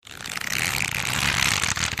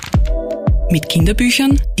Mit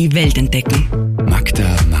Kinderbüchern die Welt entdecken.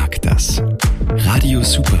 Magda mag das. Radio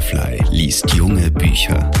Superfly liest junge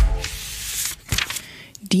Bücher.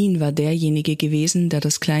 Dean war derjenige gewesen, der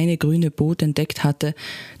das kleine grüne Boot entdeckt hatte,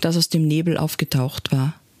 das aus dem Nebel aufgetaucht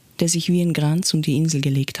war, der sich wie ein Kranz um die Insel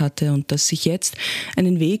gelegt hatte und das sich jetzt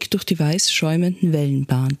einen Weg durch die weiß schäumenden Wellen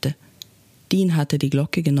bahnte. Dean hatte die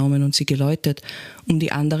Glocke genommen und sie geläutet, um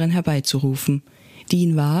die anderen herbeizurufen.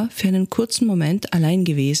 Dean war für einen kurzen Moment allein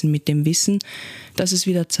gewesen mit dem Wissen, dass es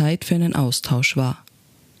wieder Zeit für einen Austausch war.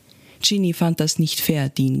 Ginny fand das nicht fair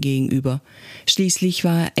Dean gegenüber. Schließlich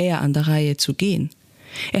war er an der Reihe zu gehen.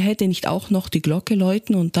 Er hätte nicht auch noch die Glocke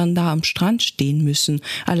läuten und dann da am Strand stehen müssen,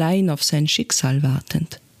 allein auf sein Schicksal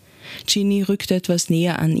wartend. Ginny rückte etwas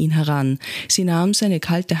näher an ihn heran. Sie nahm seine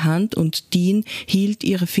kalte Hand und Dean hielt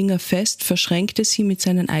ihre Finger fest, verschränkte sie mit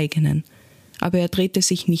seinen eigenen. Aber er drehte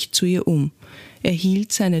sich nicht zu ihr um. Er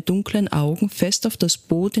hielt seine dunklen Augen fest auf das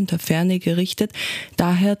Boot in der Ferne gerichtet,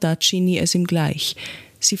 daher tat Ginny es ihm gleich.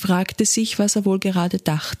 Sie fragte sich, was er wohl gerade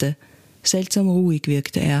dachte. Seltsam ruhig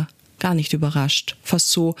wirkte er, gar nicht überrascht,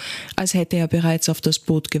 fast so, als hätte er bereits auf das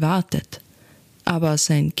Boot gewartet. Aber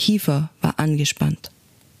sein Kiefer war angespannt.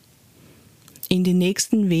 In den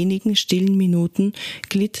nächsten wenigen stillen Minuten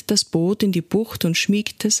glitt das Boot in die Bucht und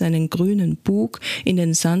schmiegte seinen grünen Bug in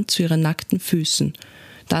den Sand zu ihren nackten Füßen.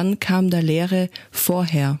 Dann kam der leere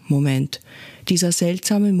Vorher-Moment. Dieser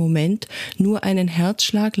seltsame Moment, nur einen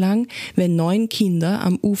Herzschlag lang, wenn 9 Kinder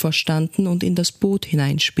am Ufer standen und in das Boot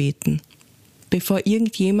hineinspähten. Bevor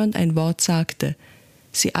irgendjemand ein Wort sagte,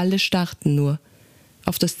 sie alle starrten nur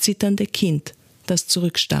auf das zitternde Kind, das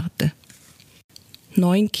zurückstarrte.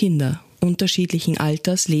 9 Kinder unterschiedlichen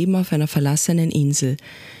Alters leben auf einer verlassenen Insel.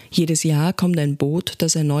 Jedes Jahr kommt ein Boot,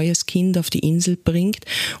 das ein neues Kind auf die Insel bringt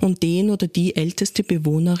und den oder die älteste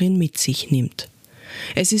Bewohnerin mit sich nimmt.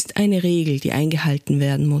 Es ist eine Regel, die eingehalten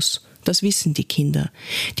werden muss. Das wissen die Kinder.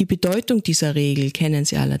 Die Bedeutung dieser Regel kennen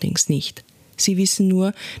sie allerdings nicht. Sie wissen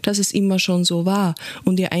nur, dass es immer schon so war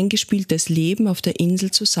und ihr eingespieltes Leben auf der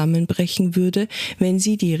Insel zusammenbrechen würde, wenn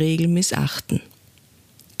sie die Regel missachten.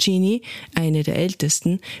 Ginny, eine der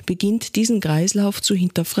Ältesten, beginnt diesen Kreislauf zu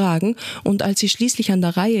hinterfragen und als sie schließlich an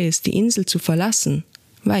der Reihe ist, die Insel zu verlassen,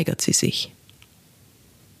 weigert sie sich.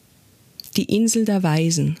 Die Insel der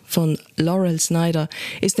Waisen von Laurel Snyder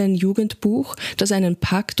ist ein Jugendbuch, das einen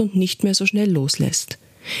packt und nicht mehr so schnell loslässt.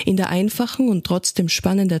 In der einfachen und trotzdem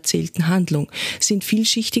spannend erzählten Handlung sind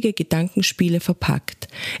vielschichtige Gedankenspiele verpackt.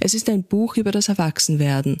 Es ist ein Buch über das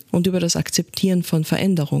Erwachsenwerden und über das Akzeptieren von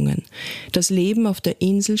Veränderungen. Das Leben auf der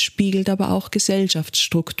Insel spiegelt aber auch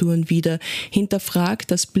Gesellschaftsstrukturen wider,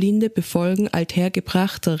 hinterfragt das blinde Befolgen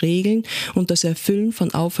althergebrachter Regeln und das Erfüllen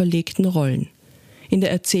von auferlegten Rollen. In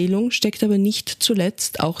der Erzählung steckt aber nicht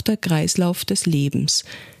zuletzt auch der Kreislauf des Lebens,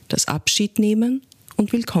 das Abschied nehmen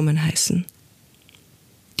und Willkommen heißen.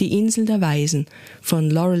 Die Insel der Waisen von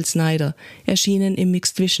Laurel Snyder, erschienen im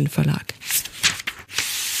mixtvision Verlag.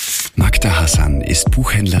 Magda Hassan ist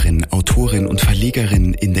Buchhändlerin, Autorin und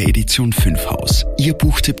Verlegerin in der Edition 5 Haus. Ihr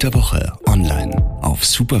Buchtipp der Woche online auf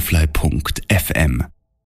superfly.fm.